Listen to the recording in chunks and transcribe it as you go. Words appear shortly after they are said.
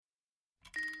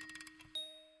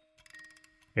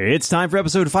It's time for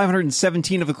episode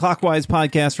 517 of the Clockwise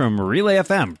podcast from Relay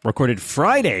FM, recorded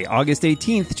Friday, August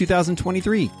 18th,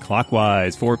 2023.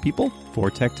 Clockwise, 4 people,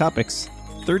 4 tech topics,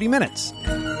 30 minutes.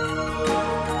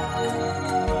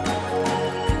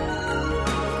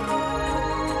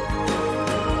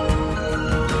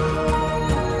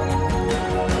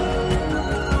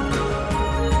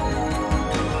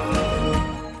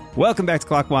 Welcome back to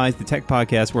Clockwise, the tech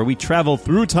podcast where we travel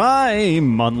through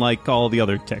time, unlike all the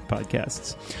other tech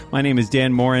podcasts. My name is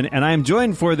Dan Morin, and I am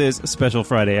joined for this special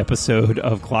Friday episode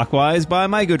of Clockwise by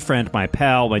my good friend, my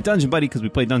pal, my dungeon buddy, because we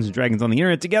play Dungeons & Dragons on the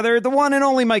internet together, the one and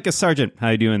only Micah Sargent.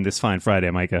 How you doing this fine Friday,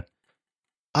 Micah?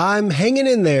 I'm hanging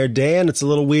in there, Dan. It's a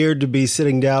little weird to be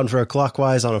sitting down for a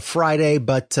Clockwise on a Friday,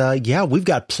 but yeah, we've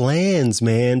got plans,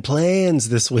 man. Plans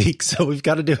this week, so we've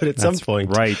got to do it at some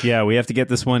point. Right, yeah, we have to get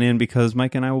this one in because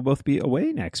Mike and I will both be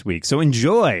away next week, so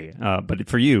enjoy. But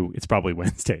for you, it's probably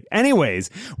Wednesday. Anyways,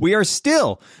 we are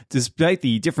still, despite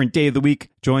the different day of the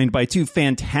week, joined by 2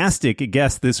 fantastic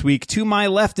guests this week. To my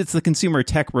left, it's the consumer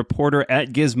tech reporter at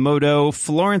Gizmodo,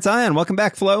 Florence Ion. Welcome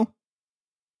back, Flo.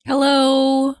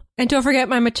 Hello. And don't forget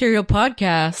my material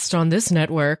podcast on this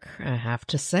network. I have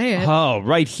to say it. Oh,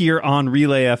 right here on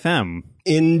Relay FM.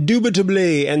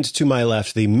 Indubitably. And to my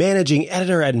left, the managing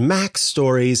editor at Mac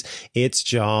Stories, it's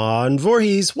John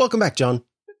Voorhees. Welcome back, John.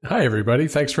 Hi, everybody.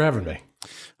 Thanks for having me.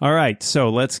 All right, so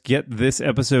let's get this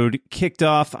episode kicked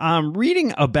off.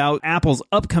 Reading about Apple's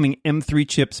upcoming M3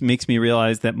 chips makes me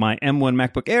realize that my M1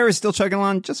 MacBook Air is still chugging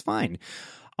along just fine.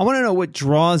 I want to know what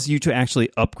draws you to actually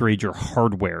upgrade your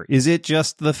hardware. Is it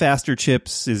just the faster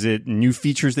chips? Is it new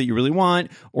features that you really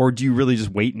want? Or do you really just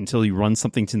wait until you run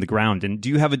something to the ground? And do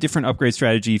you have a different upgrade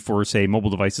strategy for, say, mobile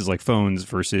devices like phones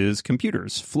versus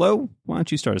computers? Flo, why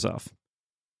don't you start us off?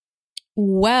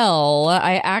 Well,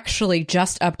 I actually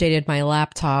just updated my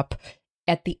laptop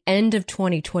at the end of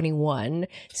 2021.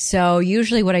 So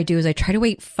usually what I do is I try to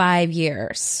wait 5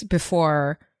 years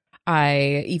before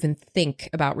I even think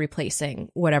about replacing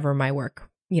whatever my work,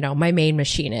 my main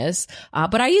machine is.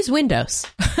 But I use Windows.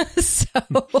 So,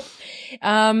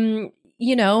 and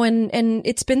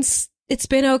it's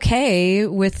been okay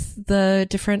with the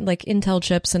different like Intel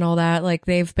chips and all that. Like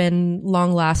they've been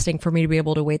long lasting for me to be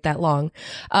able to wait that long.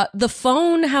 The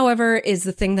phone, however, is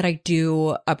the thing that I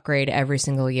do upgrade every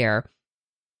single year.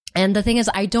 And the thing is,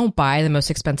 I don't buy the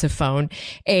most expensive phone,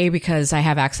 because I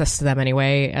have access to them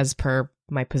anyway, as per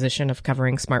my position of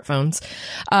covering smartphones,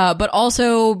 but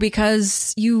also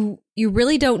because you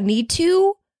really don't need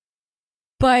to.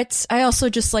 But I also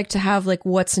just like to have like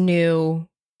what's new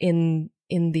in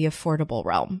the affordable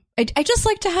realm. I just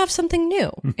like to have something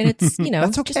new, and it's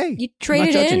that's okay. You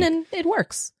trade it in and it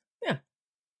works. Yeah.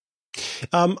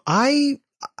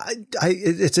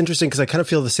 It's interesting because I kind of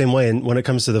feel the same way. And when it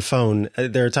comes to the phone,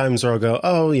 there are times where I'll go,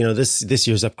 oh, this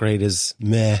year's upgrade is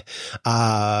meh,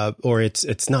 or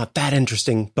it's not that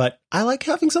interesting, but I like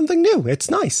having something new.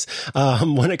 It's nice.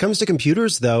 When it comes to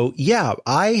computers though, yeah,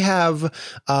 I have,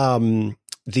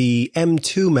 the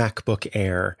M2 MacBook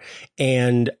Air,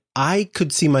 and I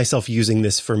could see myself using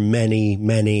this for many,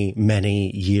 many,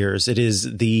 many years. It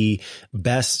is the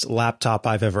best laptop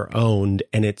I've ever owned,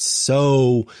 and it's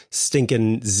so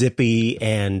stinking zippy,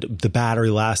 and the battery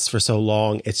lasts for so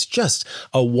long. It's just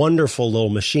a wonderful little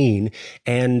machine,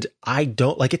 and I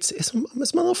don't like it's my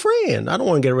little friend. I don't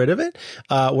want to get rid of it.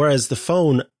 Whereas the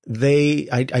phone,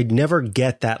 I never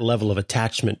get that level of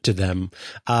attachment to them.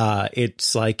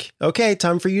 It's like, okay,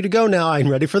 time for you to go now. I'm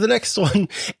ready for the next one.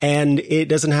 And it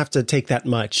doesn't have to take that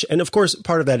much. And of course,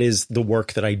 part of that is the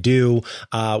work that I do,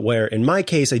 where in my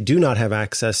case, I do not have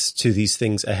access to these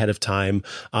things ahead of time.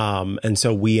 And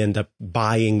so we end up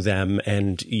buying them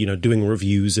and, doing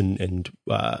reviews and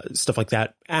stuff like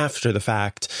that after the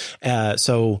fact.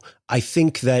 So I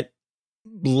think that,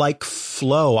 like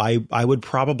Flo, I would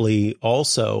probably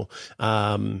also,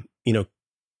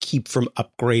 keep from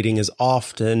upgrading as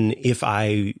often if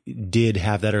I did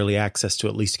have that early access to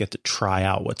at least get to try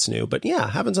out what's new. But yeah,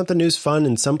 having something new is fun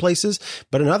in some places,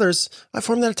 but in others, I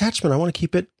form that attachment. I want to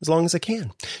keep it as long as I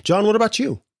can. John, what about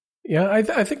you? Yeah, I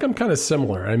think I'm kind of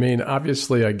similar. I mean,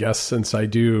 obviously, I guess since I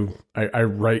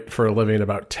write for a living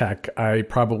about tech, I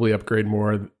probably upgrade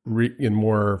more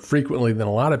frequently than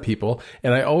a lot of people.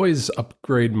 And I always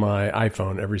upgrade my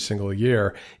iPhone every single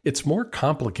year. It's more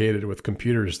complicated with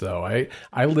computers, though.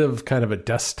 I live kind of a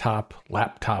desktop,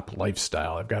 laptop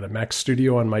lifestyle. I've got a Mac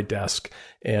Studio on my desk,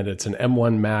 and it's an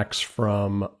M1 Max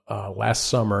from last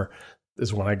summer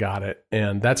is when I got it.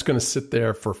 And that's going to sit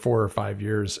there for 4 or 5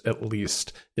 years at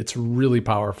least. It's really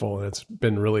powerful, and I've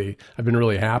been really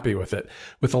happy with it.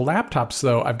 With the laptops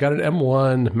though, I've got an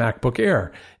M1 MacBook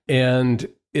Air, and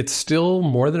it's still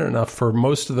more than enough for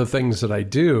most of the things that I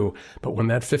do. But when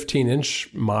that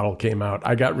 15-inch model came out,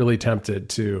 I got really tempted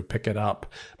to pick it up.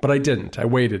 But I didn't. I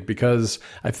waited because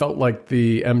I felt like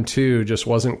the M2 just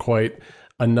wasn't quite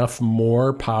enough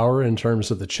more power in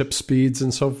terms of the chip speeds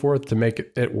and so forth to make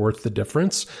it worth the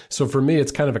difference. So for me,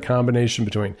 it's kind of a combination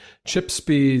between chip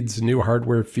speeds, new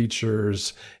hardware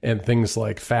features, and things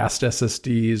like fast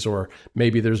SSDs, or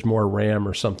maybe there's more RAM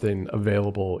or something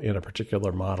available in a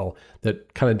particular model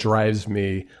that kind of drives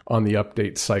me on the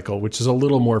update cycle, which is a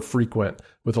little more frequent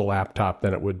with a laptop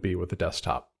than it would be with a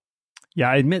desktop. Yeah,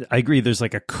 I agree. There's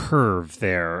like a curve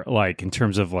there, like in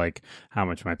terms of like how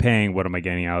much am I paying? What am I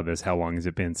getting out of this? How long has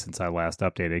it been since I last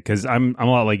updated? Because I'm a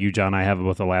lot like you, John. I have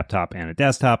both a laptop and a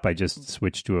desktop. I just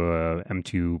switched to a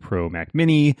M2 Pro Mac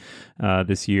Mini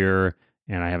this year,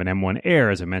 and I have an M1 Air,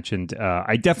 as I mentioned.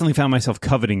 I definitely found myself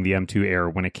coveting the M2 Air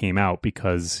when it came out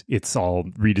because it's all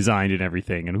redesigned and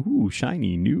everything. And ooh,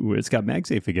 shiny, new. It's got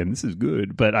MagSafe again. This is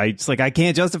good. But I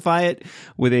can't justify it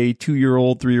with a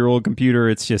 2-year-old, 3-year-old computer.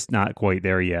 It's just not quite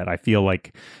there yet. I feel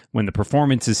like when the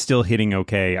performance is still hitting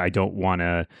okay, I don't want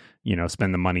to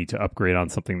spend the money to upgrade on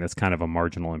something that's kind of a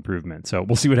marginal improvement. So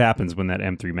we'll see what happens when that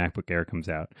M3 MacBook Air comes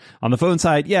out. On the phone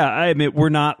side, yeah, I admit we're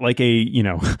not like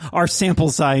our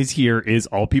sample size here is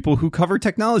all people who cover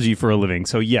technology for a living.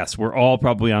 So yes, we're all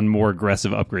probably on more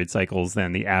aggressive upgrade cycles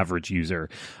than the average user.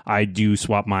 I do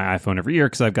swap my iPhone every year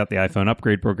because I've got the iPhone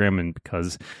upgrade program, and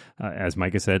because as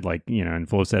Micah said, and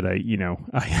Flo said,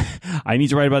 I need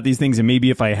to write about these things, and maybe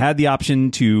if I had the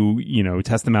option to,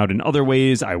 test them out in other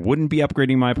ways, I wouldn't be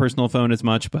upgrading my personal phone as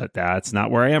much, but that's not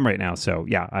where I am right now. So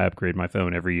yeah, I upgrade my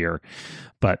phone every year.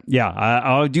 But yeah,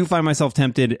 I do find myself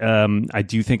tempted. I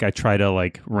do think I try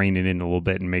to rein it in a little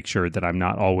bit and make sure that I'm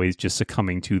not always just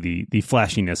succumbing to the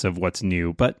flashiness of what's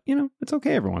new. But, it's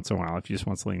okay every once in a while if you just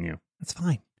want something new. That's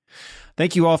fine.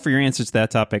 Thank you all for your answers to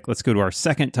that topic. Let's go to our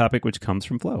second topic, which comes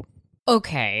from Flo.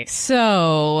 Okay,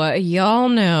 so y'all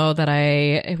know that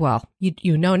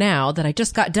you know now that I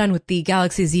just got done with the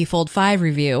Galaxy Z Fold 5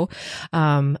 review up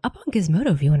on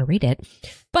Gizmodo if you want to read it.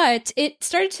 But it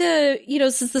started to,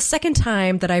 this is the second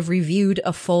time that I've reviewed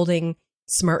a folding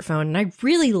smartphone, and I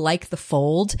really like the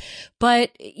Fold,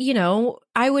 but,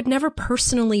 I would never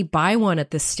personally buy one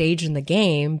at this stage in the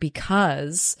game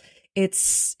because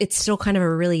it's still kind of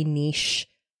a really niche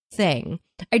thing.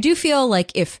 I do feel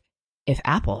like if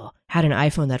Apple had an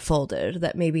iPhone that folded,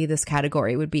 that maybe this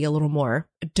category would be a little more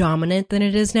dominant than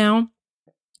it is now.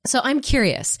 So I'm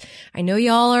curious. I know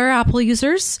y'all are Apple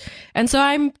users, and so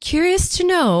I'm curious to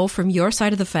know from your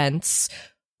side of the fence,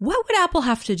 what would Apple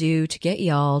have to do to get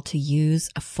y'all to use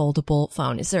a foldable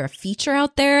phone? Is there a feature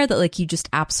out there that you just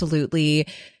absolutely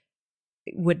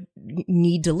would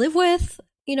need to live with?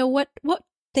 What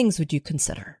things would you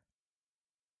consider?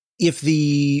 If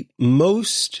the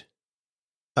most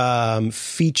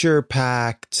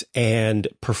feature-packed and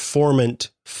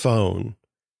performant phone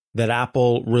that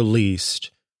Apple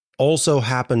released also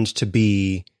happened to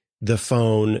be the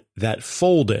phone that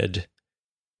folded,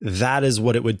 that is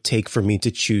what it would take for me to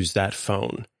choose that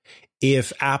phone.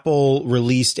 If Apple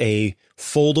released a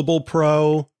foldable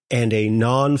Pro and a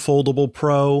non-foldable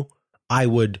Pro, I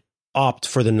would opt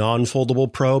for the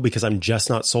non-foldable Pro because I'm just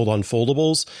not sold on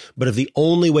foldables. But if the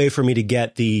only way for me to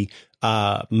get the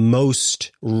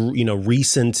most,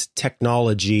 recent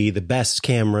technology, the best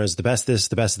cameras, the best this,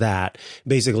 the best that,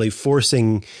 basically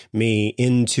forcing me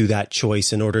into that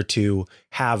choice in order to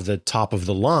have the top of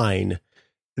the line,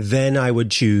 then I would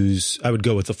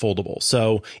go with the foldable.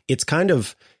 So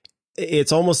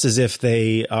it's almost as if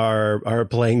they are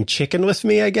playing chicken with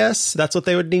me, I guess. That's what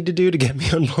they would need to do to get me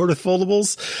on board with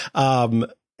foldables.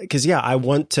 Because I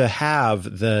want to have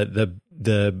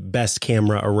the best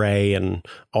camera array and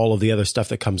all of the other stuff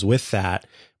that comes with that.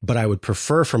 But I would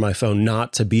prefer for my phone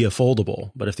not to be a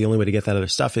foldable. But if the only way to get that other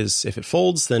stuff is if it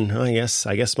folds, then I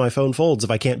guess my phone folds.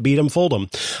 If I can't beat them, fold them.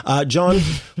 John,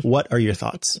 what are your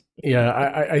thoughts? Yeah,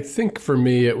 I think for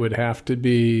me, it would have to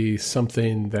be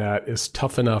something that is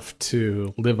tough enough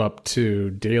to live up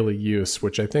to daily use,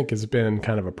 which I think has been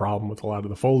kind of a problem with a lot of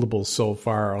the foldables so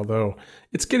far, although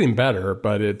it's getting better,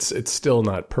 but it's still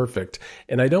not perfect.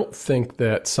 And I don't think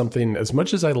that something, as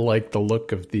much as I like the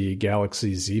look of the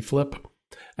Galaxy Z Flip,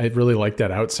 I really like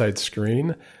that outside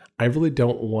screen. I really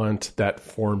don't want that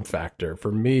form factor.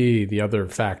 For me, the other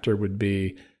factor would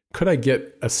be, could I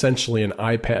get essentially an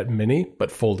iPad mini, but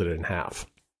fold it in half?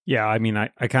 Yeah, I mean, I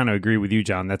kind of agree with you,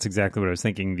 John. That's exactly what I was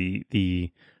thinking.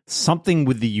 The something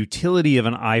with the utility of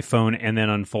an iPhone and then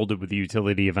unfolded with the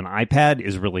utility of an iPad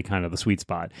is really kind of the sweet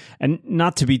spot. And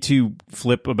not to be too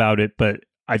flip about it, but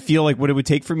I feel like what it would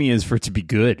take for me is for it to be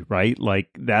good, right? Like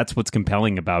that's what's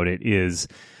compelling about it is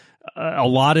a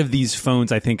lot of these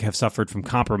phones I think have suffered from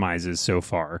compromises so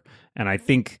far. And I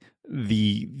think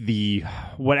the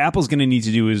what Apple's going to need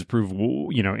to do is prove,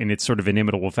 you know, in its sort of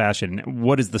inimitable fashion,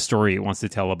 what is the story it wants to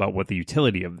tell about what the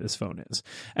utility of this phone is.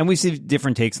 And we see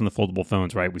different takes on the foldable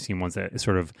phones, right? We've seen ones that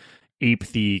sort of ape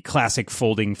the classic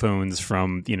folding phones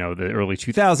from, you know, the early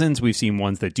 2000s. We've seen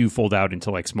ones that do fold out into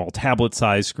like small tablet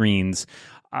size screens.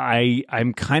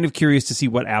 I'm kind of curious to see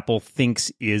what Apple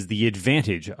thinks is the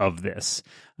advantage of this.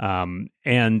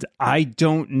 And I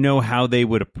don't know how they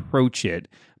would approach it.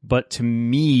 But to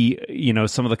me, you know,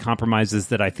 some of the compromises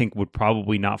that I think would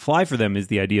probably not fly for them is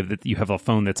the idea that you have a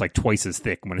phone that's like twice as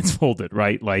thick when it's folded,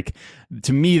 right? Like,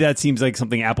 to me, that seems like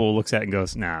something Apple looks at and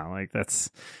goes, nah, like that's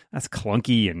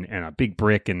clunky and a big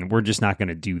brick, and we're just not going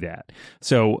to do that.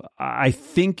 So I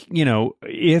think, you know,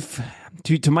 if,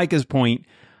 to Micah's point,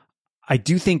 I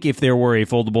do think if there were a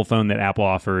foldable phone that Apple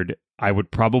offered, I would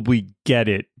probably get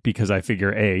it because I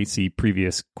figure, A, see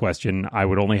previous question, I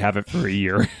would only have it for a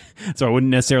year. So I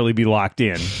wouldn't necessarily be locked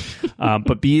in.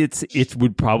 But B, it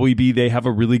would probably be they have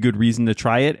a really good reason to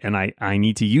try it, and I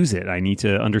need to use it. I need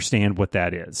to understand what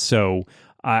that is. So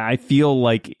I feel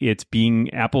like it's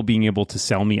Apple being able to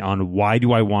sell me on why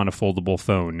do I want a foldable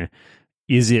phone.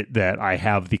 Is it that I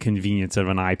have the convenience of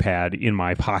an iPad in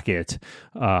my pocket,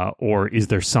 or is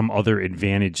there some other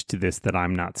advantage to this that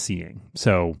I'm not seeing?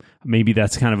 So maybe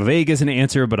that's kind of vague as an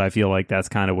answer, but I feel like that's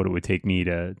kind of what it would take me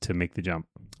to make the jump.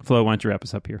 Flo, why don't you wrap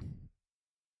us up here?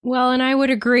 Well, and I would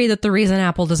agree that the reason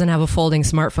Apple doesn't have a folding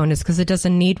smartphone is because it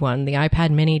doesn't need one. The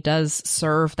iPad mini does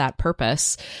serve that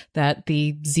purpose that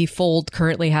the Z Fold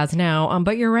currently has now.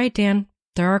 But you're right, Dan.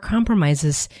 There are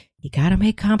compromises. You gotta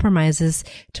make compromises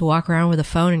to walk around with a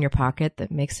phone in your pocket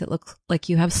that makes it look like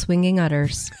you have swinging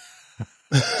udders.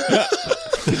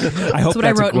 I hope that's what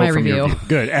I wrote in my review.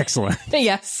 Good, excellent.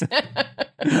 Yes.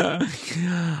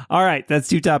 All right, that's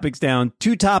 2 topics down.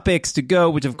 2 topics to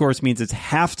go, which of course means it's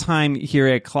halftime here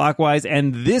at Clockwise.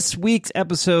 And this week's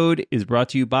episode is brought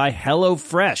to you by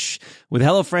HelloFresh. With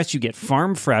HelloFresh, you get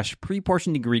farm fresh,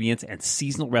 pre-portioned ingredients and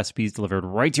seasonal recipes delivered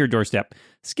right to your doorstep.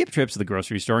 Skip trips to the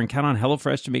grocery store and count on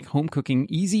HelloFresh to make home cooking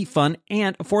easy, fun,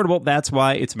 and affordable. That's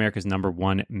why it's America's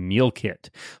 #1 meal kit.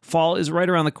 Fall is right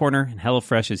around the corner, and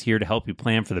HelloFresh is here to help you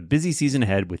plan for the busy season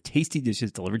ahead with tasty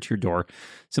dishes delivered to your door.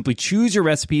 Simply choose your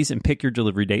recipes and pick your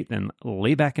delivery date, then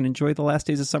lay back and enjoy the last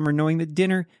days of summer knowing that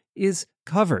dinner is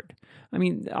covered. I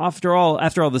mean, after all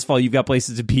this fall, you've got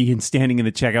places to be, and standing in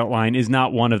the checkout line is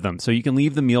not one of them. So you can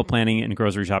leave the meal planning and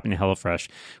grocery shopping to HelloFresh.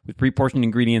 With pre-portioned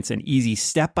ingredients and easy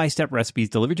step-by-step recipes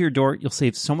delivered to your door, you'll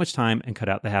save so much time and cut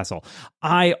out the hassle.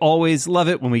 I always love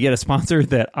it when we get a sponsor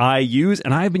that I use,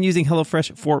 and I've been using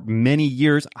HelloFresh for many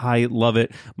years. I love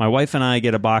it. My wife and I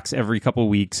get a box every couple of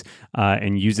weeks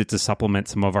and use it to supplement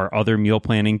some of our other meal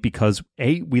planning because,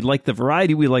 A, we like the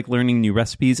variety, we like learning new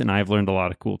recipes, and I've learned a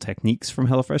lot of cool techniques from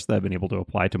HelloFresh that I've been able to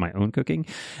apply to my own cooking.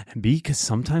 And B, because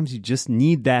sometimes you just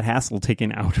need that hassle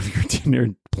taken out of your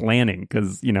dinner planning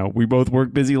because, you know, we both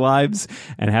work busy lives,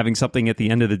 and having something at the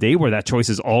end of the day where that choice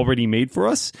is already made for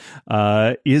us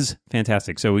is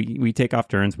fantastic. So we take off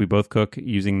turns. We both cook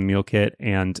using the meal kit,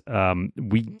 and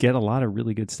we get a lot of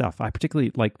really good stuff. I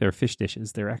particularly like their fish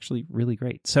dishes. They're actually really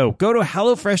great. So go to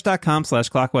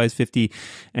HelloFresh.com/clockwise50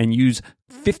 and use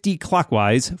 50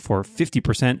 clockwise for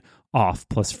 50% off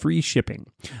plus free shipping.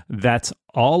 That's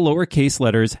all lowercase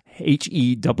letters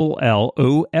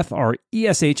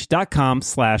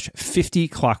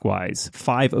HelloFresh.com/50 clockwise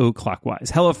 50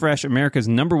 clockwise. HelloFresh, America's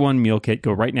 #1 meal kit.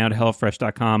 Go right now to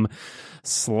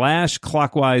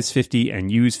HelloFresh.com/clockwise50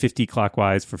 and use 50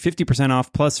 clockwise for 50%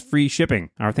 off plus free shipping.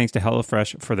 Our thanks to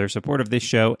HelloFresh for their support of this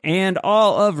show and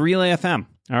all of Relay FM.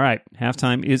 All right,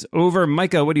 halftime is over.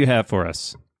 Micah, what do you have for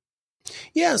us?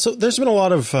 Yeah, so there's been a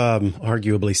lot of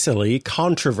arguably silly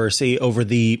controversy over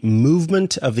the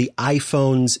movement of the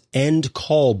iPhone's end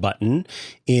call button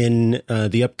in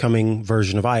the upcoming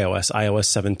version of iOS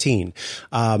 17.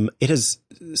 It has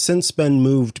since been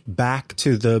moved back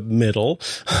to the middle,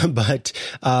 but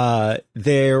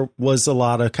there was a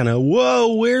lot of kind of,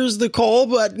 whoa, where's the call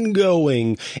button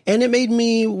going? And it made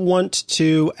me want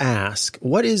to ask,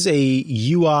 what is a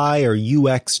UI or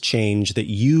UX change that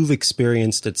you've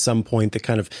experienced at some point that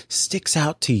kind of sticks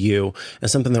out to you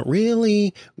as something that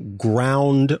really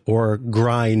ground or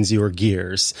grinds your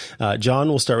gears? John,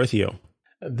 we'll start with you.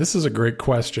 This is a great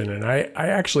question. And I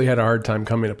actually had a hard time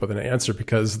coming up with an answer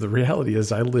because the reality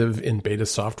is I live in beta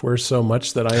software so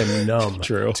much that I am numb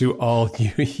to all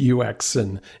UX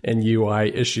and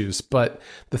UI issues. But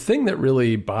the thing that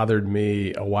really bothered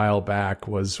me a while back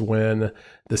was when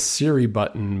the Siri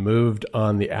button moved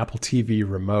on the Apple TV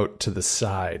remote to the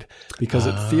side, because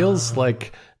it feels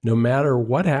like no matter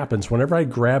what happens, whenever I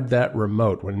grab that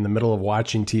remote when in the middle of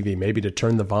watching TV, maybe to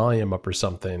turn the volume up or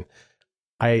something,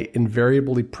 I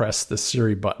invariably press the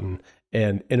Siri button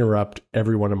and interrupt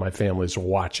everyone in my family's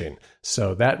watching.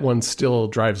 So that one still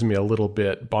drives me a little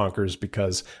bit bonkers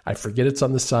because I forget it's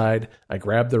on the side, I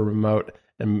grab the remote,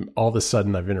 and all of a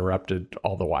sudden I've interrupted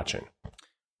all the watching.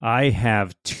 I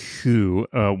have two,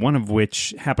 one of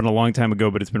which happened a long time ago,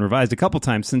 but it's been revised a couple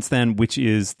times since then, which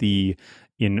is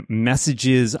in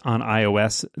messages on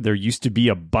iOS, there used to be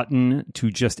a button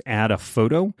to just add a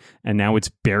photo, and now it's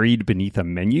buried beneath a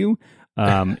menu.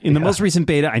 In the most recent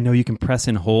beta, I know you can press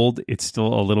and hold. It's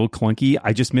still a little clunky.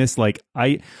 I just miss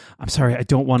I'm sorry, I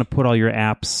don't want to put all your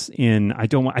apps in. I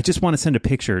just want to send a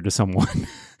picture to someone.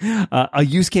 A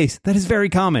use case that is very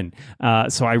common.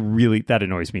 So that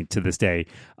annoys me to this day.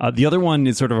 The other one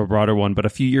is sort of a broader one, but a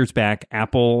few years back,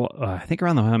 Apple, I think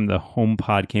around the time the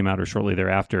HomePod came out or shortly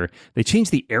thereafter, they changed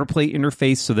the AirPlay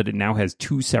interface so that it now has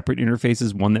two separate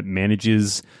interfaces, one that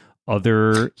manages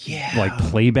other like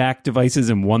playback devices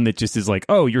and one that just is like,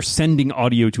 oh, you're sending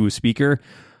audio to a speaker.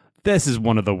 This is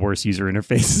one of the worst user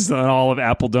interfaces on all of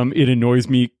Appledom. It annoys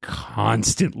me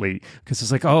constantly because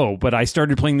it's like, oh, but I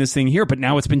started playing this thing here, but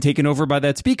now it's been taken over by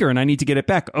that speaker and I need to get it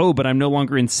back. Oh, but I'm no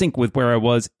longer in sync with where I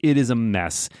was. It is a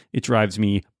mess. It drives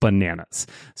me bananas.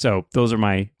 So those are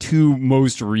my two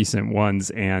most recent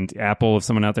ones. And Apple, if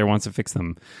someone out there wants to fix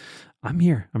them, I'm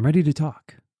here. I'm ready to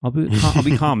talk. I'll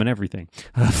be calm and everything.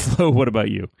 Flo, what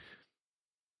about you?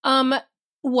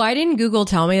 Why didn't Google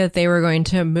tell me that they were going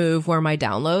to move where my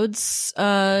downloads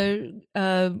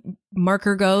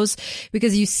marker goes?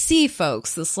 Because you see,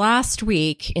 folks, this last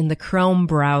week in the Chrome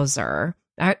browser,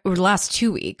 or last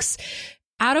 2 weeks,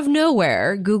 out of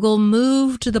nowhere, Google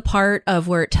moved the part of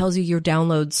where it tells you your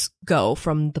downloads go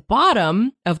from the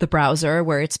bottom of the browser,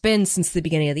 where it's been since the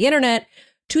beginning of the internet,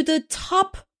 to the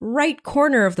top right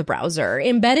corner of the browser,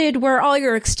 embedded where all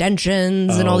your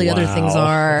extensions and all the other things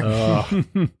are.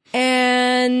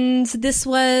 And this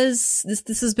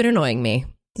has been annoying me.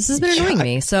 This has been annoying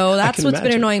me. So that's what's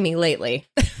been annoying me lately.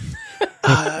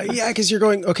 Because you're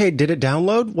going, okay, did it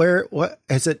download? What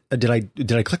is it? Did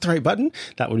I click the right button?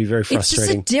 That would be very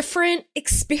frustrating. It's just a different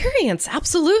experience.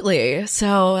 Absolutely.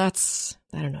 So that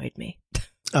annoyed me.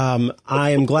 I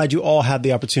am glad you all had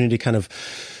the opportunity to kind of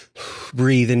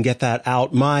breathe and get that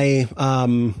out. My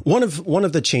one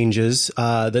of the changes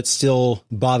that still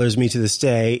bothers me to this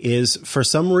day is, for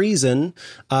some reason,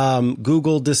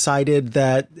 Google decided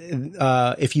that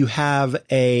if you have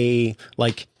a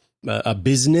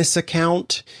business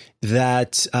account,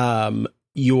 that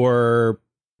your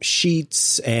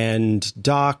Sheets and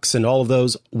Docs and all of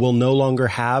those will no longer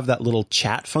have that little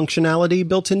chat functionality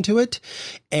built into it.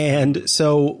 And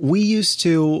so we used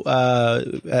to,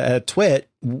 at Twit,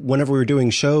 whenever we were doing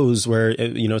shows where,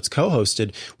 it's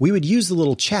co-hosted, we would use the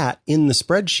little chat in the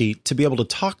spreadsheet to be able to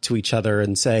talk to each other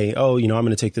and say, oh, I'm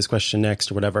going to take this question next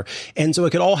or whatever. And so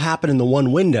it could all happen in the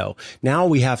one window. Now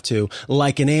we have to,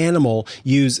 like an animal,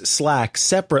 use Slack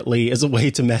separately as a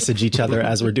way to message each other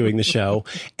as we're doing the show.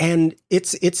 And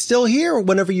it's still here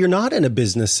whenever you're not in a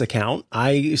business account.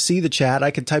 I see the chat. I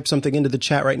could type something into the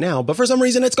chat right now, but for some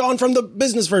reason it's gone from the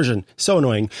business version. So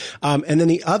annoying. And then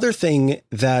the other thing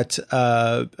that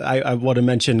I want to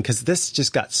mention, because this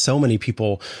just got so many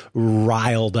people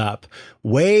riled up,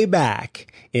 way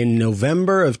back in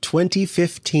November of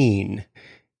 2015,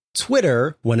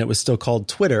 Twitter, when it was still called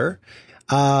Twitter,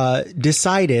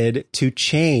 decided to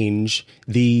change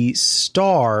the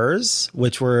stars,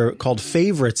 which were called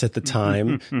favorites at the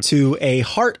time, to a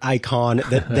heart icon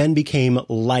that then became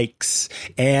likes.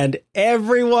 And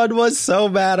everyone was so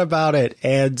mad about it.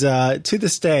 And to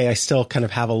this day, I still kind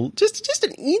of have just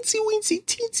an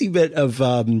teensy bit of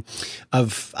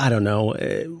I don't know,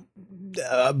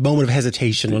 a moment of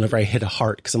hesitation whenever I hit a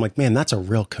heart, because I'm like, man, that's a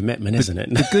real commitment, isn't it?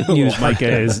 The good news,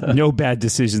 Micah, is no bad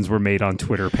decisions were made on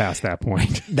Twitter past that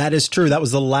point. That is true. That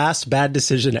was the last bad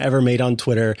decision ever made on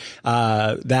Twitter.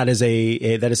 That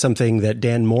is something that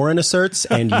Dan Morin asserts,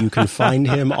 and you can find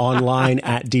him online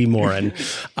at dmorin.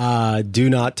 Do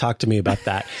not talk to me about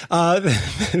that.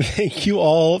 Thank you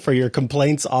all for your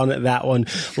complaints on that one.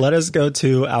 Let us go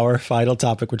to our final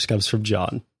topic, which comes from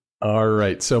John. All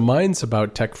right. So mine's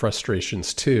about tech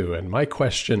frustrations too. And my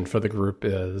question for the group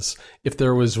is, if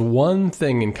there was one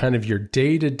thing in kind of your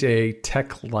day-to-day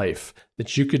tech life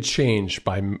that you could change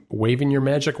by waving your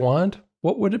magic wand,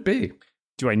 what would it be?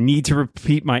 Do I need to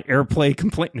repeat my AirPlay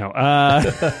complaint? No.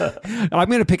 I'm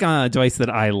going to pick on a device that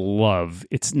I love.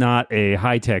 It's not a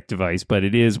high-tech device, but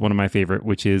it is one of my favorite,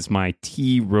 which is my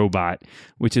tea robot,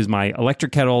 which is my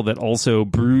electric kettle that also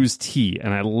brews tea,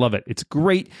 and I love it. It's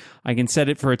great. I can set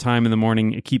it for a time in the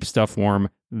morning. It keeps stuff warm.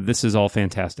 This is all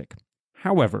fantastic.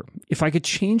 However, if I could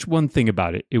change one thing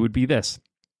about it, it would be this.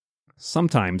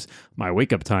 Sometimes my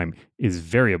wake up time is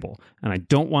variable and I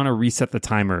don't want to reset the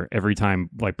timer every time,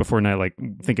 like before night, like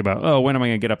think about, oh, when am I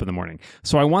going to get up in the morning?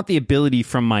 So I want the ability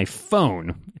from my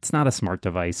phone. It's not a smart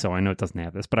device, so I know it doesn't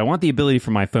have this, but I want the ability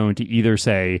from my phone to either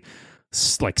say,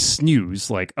 like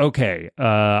snooze, like, okay,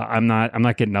 I'm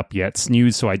not getting up yet,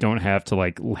 snooze, so I don't have to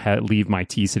like leave my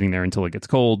tea sitting there until it gets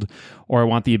cold. Or I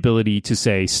want the ability to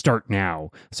say start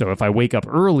now, so if I wake up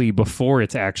early before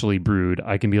it's actually brewed,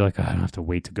 I can be like, oh, I don't have to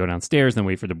wait to go downstairs then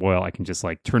wait for it to boil. I can just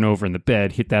like turn over in the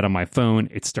bed, hit that on my phone,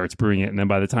 it starts brewing it, and then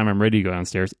by the time I'm ready to go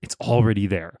downstairs, it's already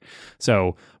there.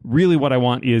 So really what I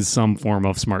want is some form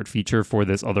of smart feature for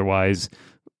this otherwise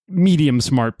medium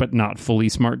smart but not fully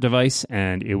smart device,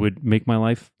 and it would make my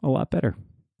life a lot better.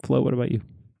 Flo, what about you?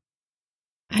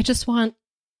 I just want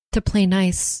to play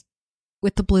nice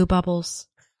with the blue bubbles.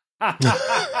 Fair.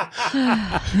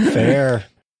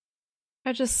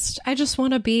 I just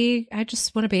want to be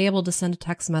able to send a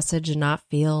text message and not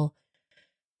feel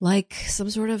like some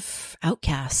sort of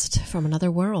outcast from another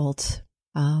world.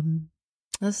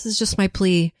 This is just my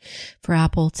plea for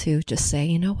Apple to just say,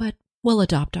 you know what? We'll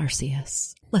adopt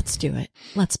RCS. Let's do it.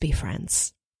 Let's be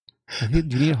friends. Do you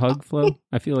need a hug, Flo?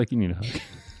 I feel like you need a hug.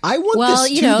 I want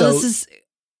this too, though. This is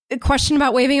a question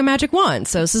about waving a magic wand.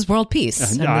 So this is world peace.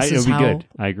 And this is it'll be how, good.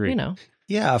 I agree.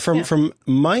 Yeah, from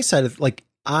my side of like,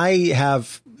 I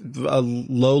have a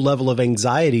low level of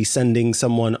anxiety sending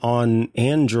someone on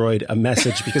Android a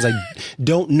message because I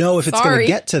don't know if it's going to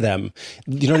get to them.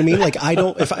 You know what I mean? Like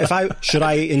should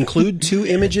I include 2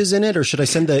 images in it, or should I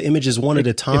send the images one at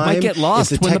a time? It might get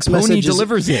lost when the pony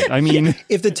delivers it. I mean,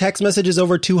 if the text message is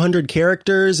over 200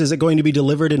 characters, is it going to be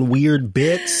delivered in weird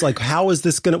bits? Like, how is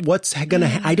this I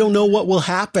don't know what will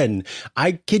happen.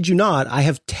 I kid you not. I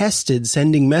have tested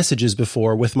sending messages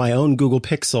before with my own Google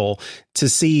Pixel to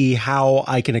see how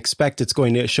I can expect it's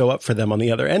going to show up for them on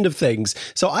the other end of things.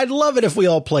 So I'd love it if we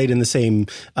all played in the same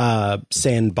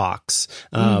sandbox,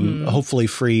 hopefully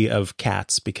free of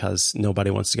cats because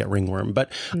nobody wants to get ringworm.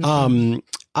 But so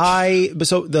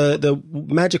the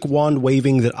magic wand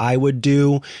waving that I would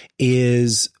do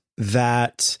is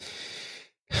that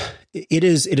it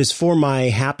is for my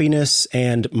happiness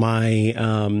and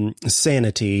my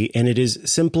sanity, and it is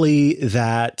simply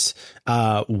that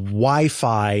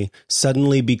Wi-Fi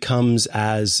suddenly becomes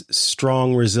as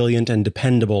strong, resilient, and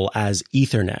dependable as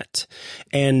Ethernet.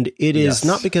 And it is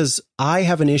not because I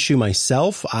have an issue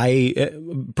myself. I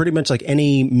pretty much like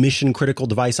any mission critical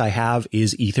device I have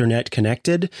is Ethernet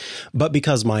connected, but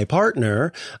because my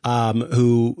partner,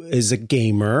 who is a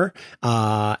gamer,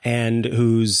 and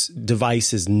whose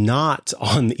device is not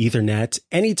on the Ethernet,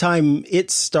 anytime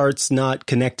it starts not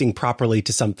connecting properly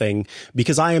to something,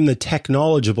 because I am the tech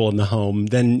knowledgeable in the home,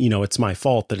 then, it's my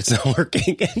fault that it's not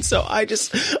working. And so I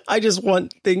just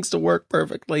want things to work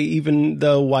perfectly, even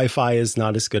though Wi-Fi is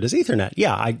not as good as Ethernet.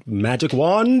 Yeah, magic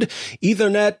wand,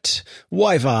 Ethernet,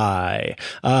 Wi-Fi.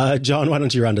 John, why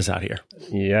don't you round us out here?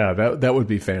 Yeah, that would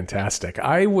be fantastic.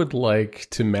 I would like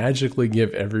to magically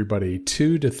give everybody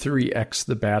 2 to 3x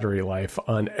the battery life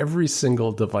on every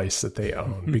single device that they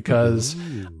own, because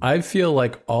I feel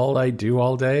like all I do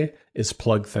all day is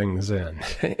plug things in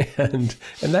and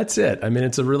that's it. I mean,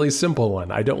 it's a really simple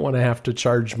one. I don't want to have to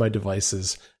charge my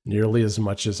devices nearly as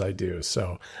much as I do.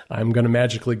 So I'm going to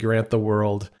magically grant the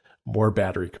world more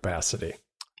battery capacity.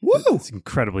 Woo! It's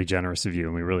incredibly generous of you,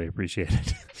 and we really appreciate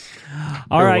it.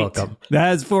 All You're right. welcome.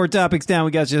 That's 4 topics down. We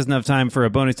got just enough time for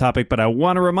a bonus topic, but I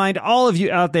want to remind all of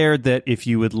you out there that if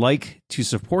you would like to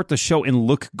support the show and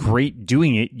look great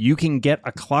doing it, you can get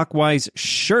a Clockwise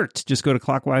shirt. Just go to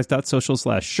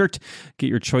clockwise.social/shirt. Get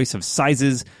your choice of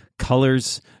sizes,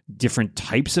 colors, different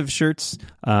types of shirts.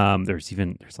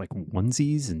 There's like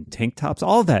onesies and tank tops,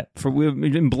 all of that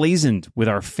we've emblazoned with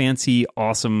our fancy,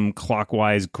 awesome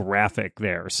Clockwise graphic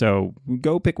there. So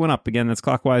go pick one up. Again, that's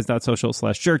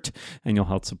clockwise.social/shirt, and you'll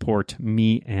help support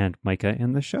me and Micah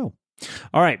and the show.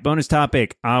 All right, bonus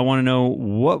topic. I want to know,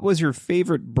 what was your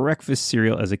favorite breakfast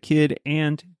cereal as a kid,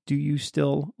 and do you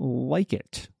still like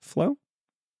it? Flo?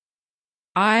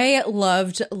 I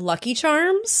loved Lucky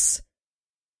Charms.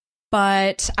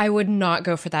 But I would not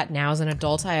go for that now as an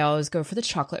adult. I always go for the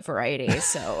chocolate variety.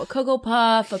 So a Cocoa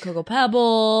Puff, a Cocoa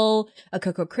Pebble, a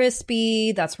Cocoa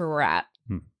Crispy. That's where we're at.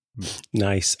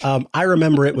 Nice. I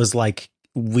remember it was like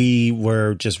we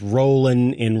were just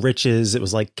rolling in riches. It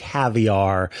was like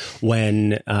caviar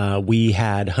when we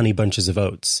had Honey Bunches of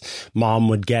Oats. Mom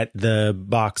would get the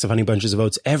box of Honey Bunches of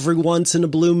Oats every once in a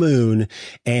blue moon,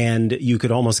 and you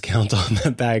could almost count on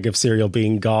that bag of cereal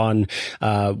being gone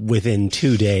within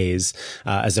 2 days,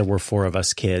 as there were 4 of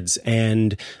us kids.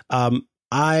 And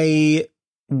I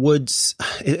would,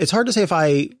 it's hard to say if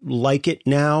I like it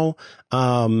now,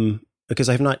 because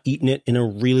I've not eaten it in a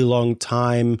really long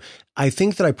time. I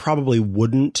think that I probably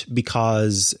wouldn't,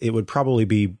 because it would probably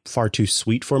be far too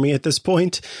sweet for me at this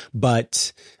point.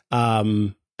 But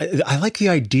I like the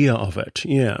idea of it.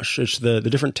 Yeah, it's the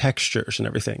different textures and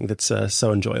everything that's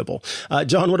so enjoyable.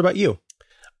 John, what about you?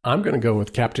 I'm going to go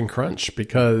with Captain Crunch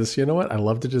because, you know what? I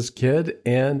loved it as a kid,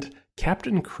 and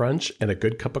Captain Crunch and a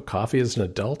good cup of coffee as an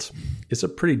adult is a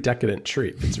pretty decadent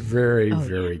treat. It's very,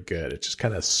 very good. It just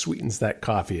kind of sweetens that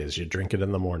coffee as you drink it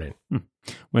in the morning.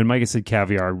 When Micah said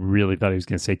caviar, I really thought he was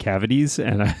going to say cavities.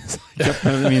 And I was like, yep,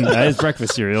 I mean, that is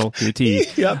breakfast cereal, your tea.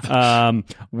 Yep.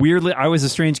 Weirdly, I was a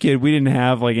strange kid. We didn't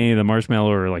have like any of the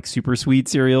marshmallow or like super sweet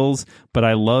cereals, but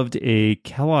I loved a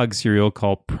Kellogg cereal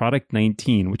called Product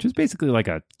 19, which is basically like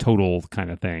a total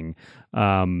kind of thing.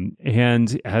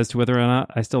 And as to whether or not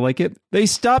I still like it, they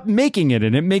stopped making it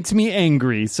and it makes me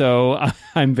angry. So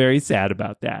I'm very sad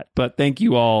about that. But thank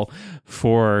you all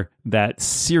for that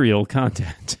cereal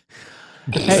content.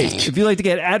 Hey, if you'd like to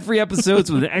get ad-free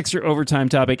episodes with an extra overtime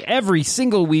topic every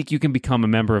single week, you can become a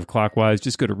member of Clockwise.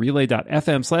 Just go to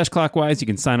relay.fm/clockwise. You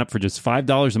can sign up for just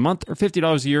 $5 a month or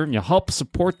 $50 a year, and you'll help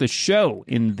support the show.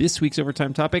 In this week's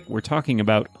overtime topic, we're talking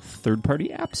about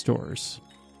third-party app stores.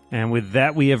 And with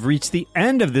that, we have reached the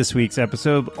end of this week's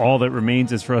episode. All that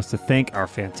remains is for us to thank our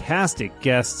fantastic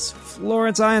guests.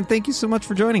 Florence Ion, thank you so much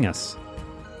for joining us.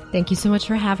 Thank you so much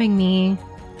for having me.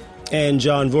 And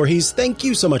John Voorhees, thank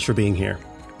you so much for being here.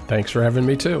 Thanks for having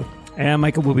me, too. And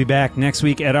Michael will be back next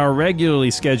week at our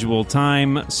regularly scheduled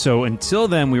time. So until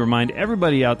then, we remind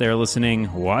everybody out there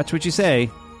listening, watch what you say.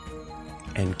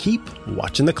 And keep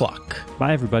watching the clock.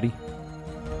 Bye, everybody.